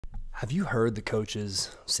Have you heard the coaches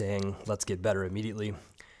saying, let's get better immediately?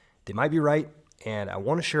 They might be right, and I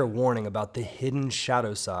want to share a warning about the hidden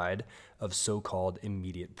shadow side of so-called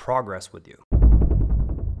immediate progress with you.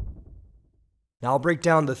 Now I'll break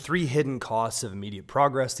down the 3 hidden costs of immediate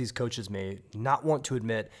progress these coaches may not want to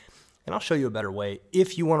admit, and I'll show you a better way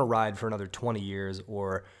if you want to ride for another 20 years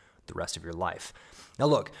or the rest of your life. Now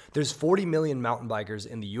look, there's 40 million mountain bikers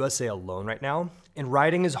in the USA alone right now, and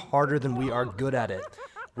riding is harder than we are good at it.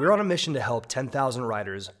 We're on a mission to help 10,000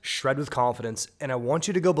 riders shred with confidence, and I want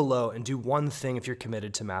you to go below and do one thing if you're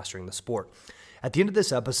committed to mastering the sport. At the end of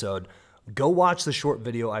this episode, go watch the short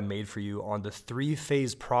video I made for you on the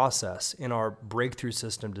 3-phase process in our breakthrough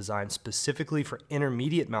system designed specifically for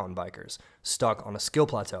intermediate mountain bikers stuck on a skill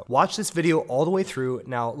plateau. Watch this video all the way through.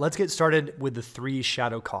 Now let's get started with the 3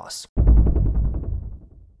 shadow costs.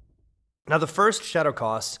 Now the first shadow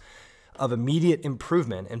cost of immediate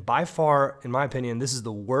improvement, and by far, in my opinion, this is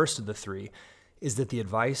the worst of the 3, is that the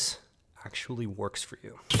advice actually works for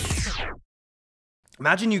you.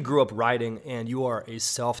 Imagine you grew up riding and you are a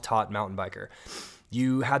self-taught mountain biker.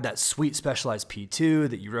 You had that sweet specialized P2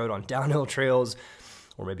 that you rode on downhill trails,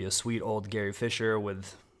 or maybe a sweet old Gary Fisher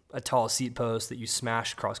with a tall seat post that you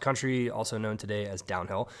smashed cross country, also known today as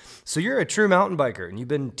downhill. So you're a true mountain biker and you've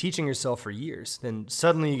been teaching yourself for years. Then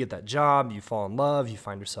suddenly you get that job, you fall in love, you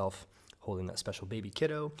find yourself holding that special baby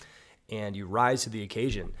kiddo, and you rise to the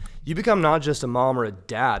occasion. You become not just a mom or a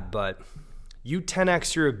dad, but you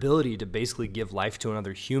 10x your ability to basically give life to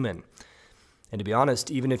another human. And to be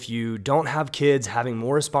honest, even if you don't have kids, having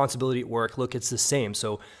more responsibility at work, look, it's the same.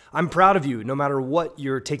 So I'm proud of you. No matter what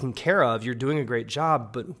you're taking care of, you're doing a great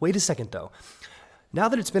job. But wait a second though. Now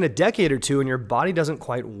that it's been a decade or two and your body doesn't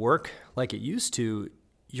quite work like it used to,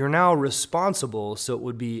 you're now responsible, so it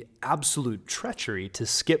would be absolute treachery to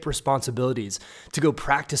skip responsibilities, to go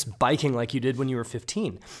practice biking like you did when you were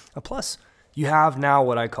 15. Plus, you have now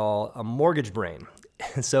what I call a mortgage brain.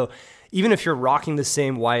 So even if you're rocking the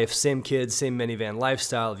same wife, same kids, same minivan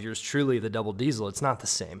lifestyle of yours truly, the double diesel, it's not the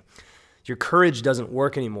same. Your courage doesn't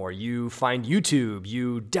work anymore. You find YouTube,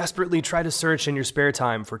 you desperately try to search in your spare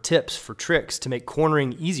time for tips, for tricks to make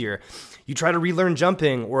cornering easier. You try to relearn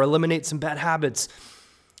jumping or eliminate some bad habits.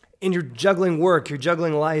 And you're juggling work, you're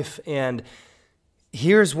juggling life, and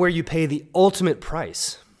here's where you pay the ultimate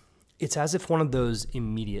price. It's as if one of those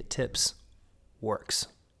immediate tips works.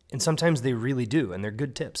 And sometimes they really do, and they're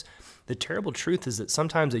good tips. The terrible truth is that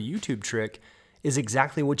sometimes a YouTube trick is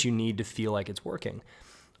exactly what you need to feel like it's working,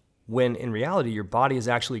 when in reality, your body is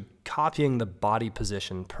actually copying the body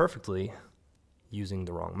position perfectly using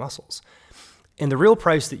the wrong muscles. And the real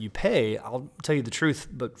price that you pay, I'll tell you the truth,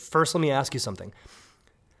 but first let me ask you something.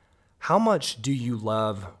 How much do you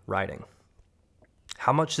love riding?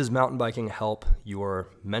 How much does mountain biking help your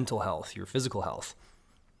mental health, your physical health?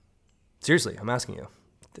 Seriously, I'm asking you.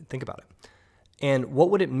 Think about it. And what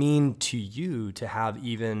would it mean to you to have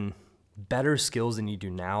even better skills than you do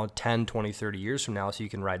now, 10, 20, 30 years from now, so you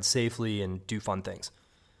can ride safely and do fun things?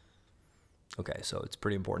 Okay, so it's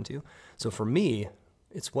pretty important to you. So for me,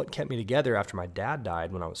 it's what kept me together after my dad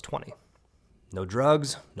died when I was 20. No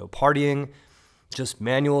drugs, no partying, just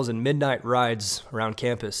manuals and midnight rides around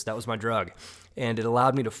campus. That was my drug. And it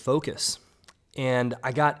allowed me to focus. And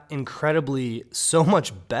I got incredibly so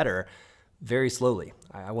much better very slowly.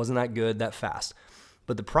 I wasn't that good that fast.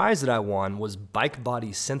 But the prize that I won was bike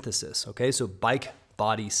body synthesis, okay? So bike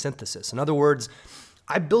body synthesis. In other words,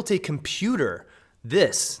 I built a computer,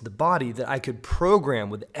 the body that I could program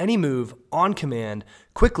with any move on command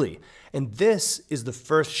quickly. And this is the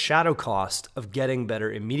first shadow cost of getting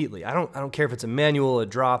better immediately. I don't care if it's a manual, a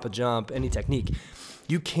drop, a jump, any technique.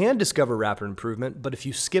 You can discover rapid improvement, but if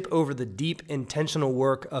you skip over the deep intentional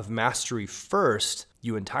work of mastery first,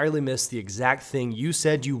 you entirely miss the exact thing you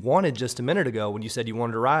said you wanted just a minute ago when you said you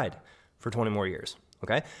wanted to ride for 20 more years,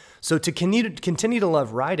 okay? So to continue to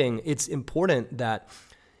love riding, it's important that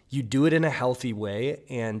you do it in a healthy way,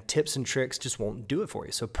 and tips and tricks just won't do it for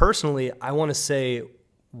you. So personally, I want to say,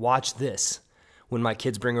 watch this when my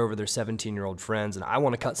kids bring over their 17-year-old friends and I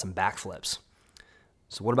want to cut some backflips.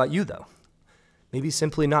 So what about you though? Maybe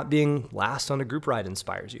simply not being last on a group ride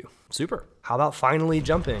inspires you. Super. How about finally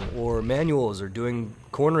jumping or manuals or doing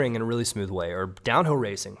cornering in a really smooth way or downhill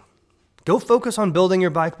racing? Go focus on building your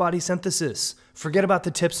bike body synthesis. Forget about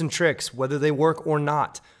the tips and tricks, whether they work or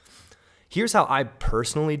not. Here's how I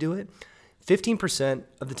personally do it. 15%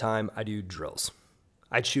 of the time I do drills.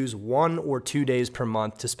 I choose 1 or 2 days per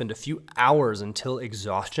month to spend a few hours until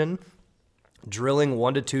exhaustion drilling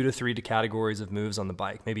 1 to 2 to 3 categories of moves on the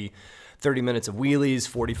bike. Maybe 30 minutes of wheelies,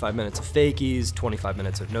 45 minutes of fakies, 25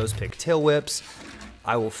 minutes of nose pick tail whips.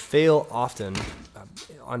 I will fail often,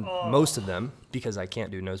 on most of them because I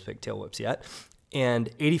can't do nose pick tail whips yet. And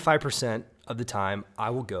 85% of the time I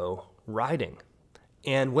will go riding.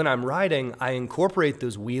 And when I'm riding, I incorporate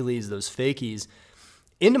those wheelies, those fakies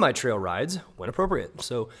into my trail rides when appropriate.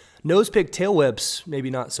 So nose pick tail whips, maybe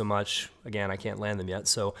not so much. Again, I can't land them yet.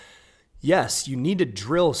 So yes, you need to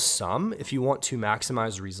drill some if you want to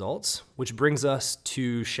maximize results, which brings us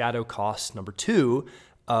to shadow cost number 2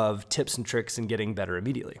 of tips and tricks in getting better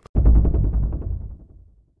immediately.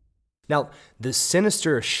 Now, the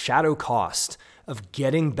sinister shadow cost of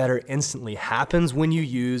getting better instantly happens when you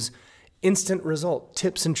use instant result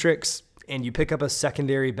tips and tricks and you pick up a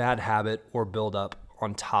secondary bad habit or build up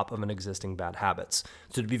on top of an existing bad habits.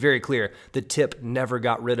 So to be very clear, the tip never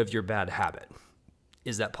got rid of your bad habit.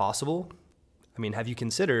 Is that possible? I mean, have you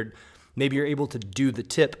considered maybe you're able to do the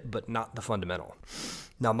tip, but not the fundamental?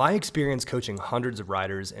 Now, my experience coaching hundreds of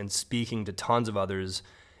riders and speaking to tons of others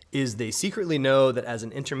is they secretly know that as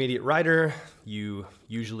an intermediate rider, you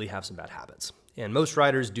usually have some bad habits. And most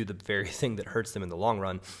riders do the very thing that hurts them in the long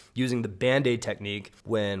run, using the Band-Aid technique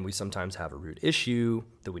when we sometimes have a root issue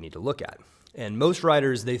that we need to look at. And most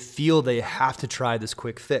riders, they feel they have to try this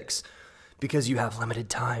quick fix because you have limited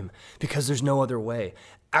time, because there's no other way.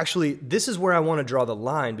 Actually, this is where I want to draw the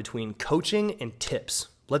line between coaching and tips.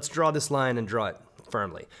 Let's draw this line and draw it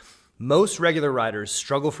firmly. Most regular riders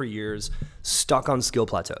struggle for years, stuck on skill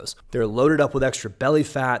plateaus. They're loaded up with extra belly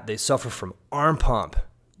fat, they suffer from arm pump,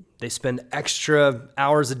 they spend extra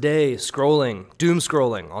hours a day scrolling, doom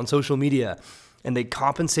scrolling on social media, and they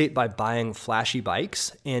compensate by buying flashy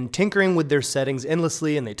bikes and tinkering with their settings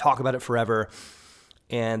endlessly, and they talk about it forever,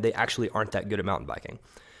 and they actually aren't that good at mountain biking.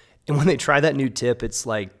 And when they try that new tip, it's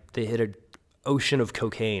like they hit an ocean of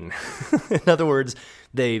cocaine. In other words,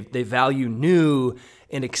 they value new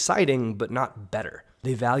and exciting, but not better.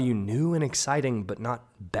 They value new and exciting, but not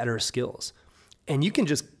better skills. And you can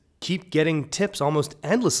just keep getting tips almost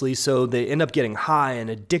endlessly, so they end up getting high and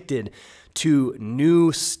addicted to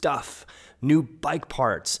new stuff, new bike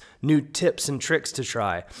parts, new tips and tricks to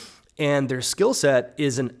try. And their skill set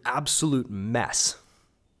is an absolute mess.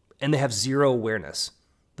 And they have zero awareness.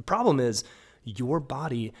 The problem is your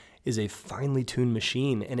body is a finely tuned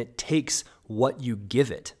machine, and it takes what you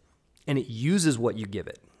give it, and it uses what you give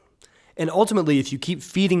it. And ultimately, if you keep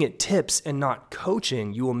feeding it tips and not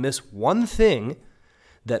coaching, you will miss one thing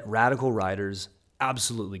that radical riders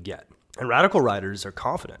absolutely get. And radical riders are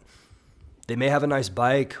confident. They may have a nice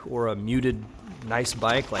bike or a muted nice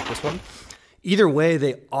bike like this one. Either way,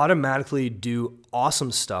 they automatically do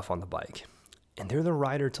awesome stuff on the bike, and they're the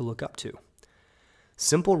rider to look up to.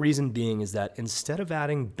 Simple reason being is that instead of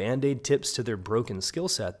adding Band-Aid tips to their broken skill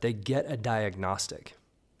set, they get a diagnostic.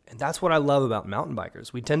 And that's what I love about mountain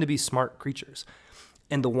bikers. We tend to be smart creatures.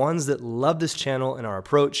 And the ones that love this channel and our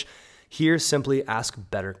approach here simply ask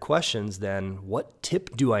better questions than what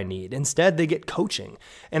tip do I need? Instead, they get coaching.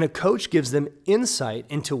 And a coach gives them insight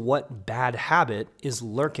into what bad habit is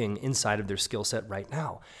lurking inside of their skill set right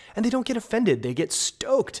now. And they don't get offended. They get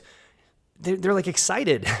stoked. They're like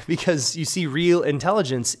excited because you see, real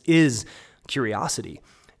intelligence is curiosity.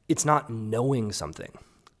 It's not knowing something.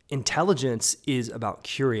 Intelligence is about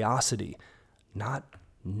curiosity, not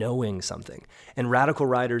knowing something. And radical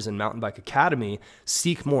riders in Mountain Bike Academy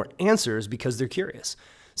seek more answers because they're curious.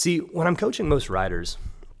 See, when I'm coaching most riders,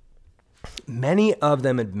 many of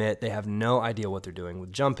them admit they have no idea what they're doing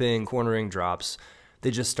with jumping, cornering, drops. They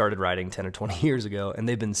just started riding 10 or 20 years ago, and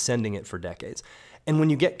they've been sending it for decades. And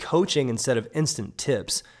when you get coaching instead of instant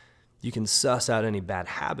tips, you can suss out any bad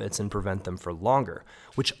habits and prevent them for longer,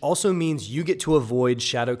 which also means you get to avoid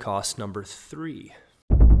shadow cost number 3.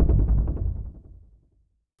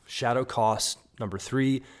 Shadow cost number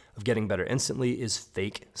 3 of getting better instantly is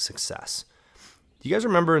fake success. Do you guys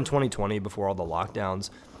remember in 2020, before all the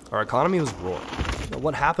lockdowns, our economy was roaring?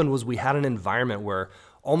 What happened was we had an environment where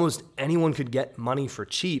almost anyone could get money for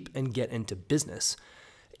cheap and get into business.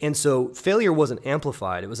 And so failure wasn't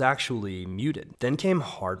amplified, it was actually muted. Then came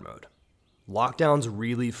hard mode. Lockdowns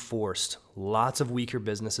really forced lots of weaker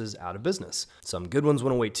businesses out of business. Some good ones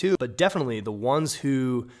went away too, but definitely the ones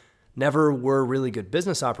who never were really good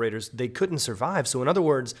business operators, they couldn't survive. So in other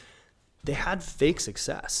words, they had fake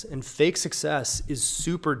success, and fake success is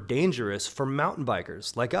super dangerous for mountain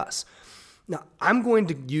bikers like us. Now, I'm going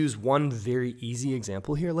to use one very easy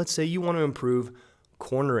example here. Let's say you want to improve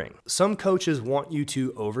cornering. Some coaches want you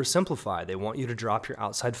to oversimplify. They want you to drop your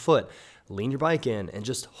outside foot, lean your bike in, and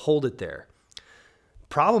just hold it there.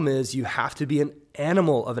 Problem is, you have to be an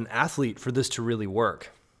animal of an athlete for this to really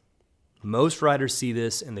work. Most riders see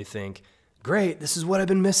this and they think, great, this is what I've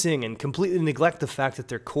been missing, and completely neglect the fact that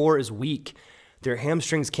their core is weak. Their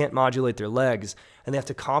hamstrings can't modulate their legs, and they have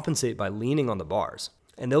to compensate by leaning on the bars.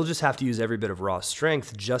 And they'll just have to use every bit of raw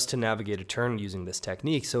strength just to navigate a turn using this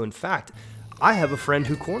technique. So in fact, I have a friend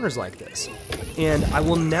who corners like this, and I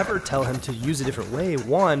will never tell him to use a different way.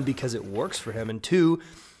 One, because it works for him, and two,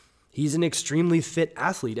 he's an extremely fit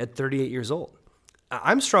athlete at 38 years old.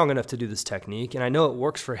 I'm strong enough to do this technique, and I know it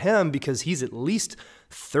works for him because he's at least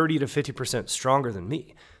 30 to 50% stronger than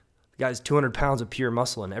me. The guy's 200 pounds of pure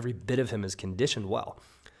muscle, and every bit of him is conditioned well.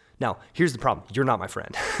 Now, here's the problem. You're not my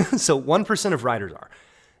friend. So 1% of riders are.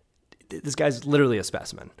 This guy's literally a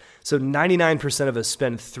specimen. So 99% of us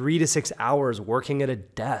spend 3 to 6 hours working at a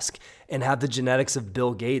desk and have the genetics of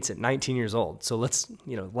Bill Gates at 19 years old. So let's,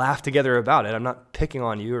 laugh together about it. I'm not picking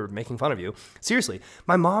on you or making fun of you. Seriously,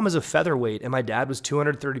 my mom is a featherweight and my dad was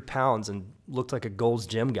 230 pounds and looked like a Gold's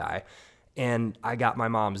Gym guy. And I got my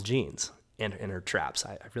mom's jeans and her traps.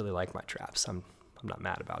 I really like my traps. I'm not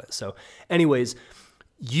mad about it. So anyways,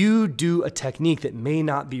 you do a technique that may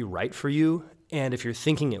not be right for you. And if you're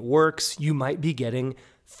thinking it works, you might be getting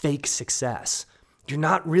fake success. You're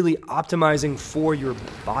not really optimizing for your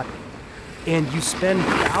body. And you spend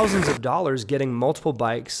thousands of dollars getting multiple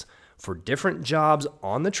bikes for different jobs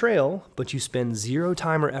on the trail, but you spend zero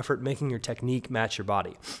time or effort making your technique match your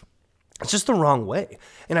body. It's just the wrong way.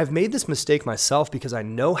 And I've made this mistake myself because I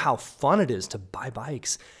know how fun it is to buy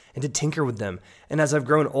bikes and to tinker with them. And as I've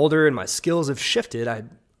grown older and my skills have shifted,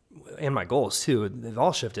 and my goals too, they've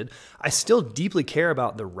all shifted. I still deeply care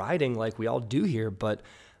about the riding like we all do here, but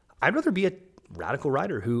I'd rather be a radical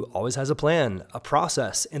rider who always has a plan, a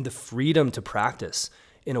process, and the freedom to practice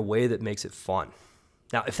in a way that makes it fun.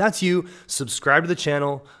 Now, if that's you, subscribe to the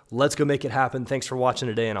channel. Let's go make it happen. Thanks for watching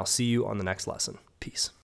today, and I'll see you on the next lesson. Peace.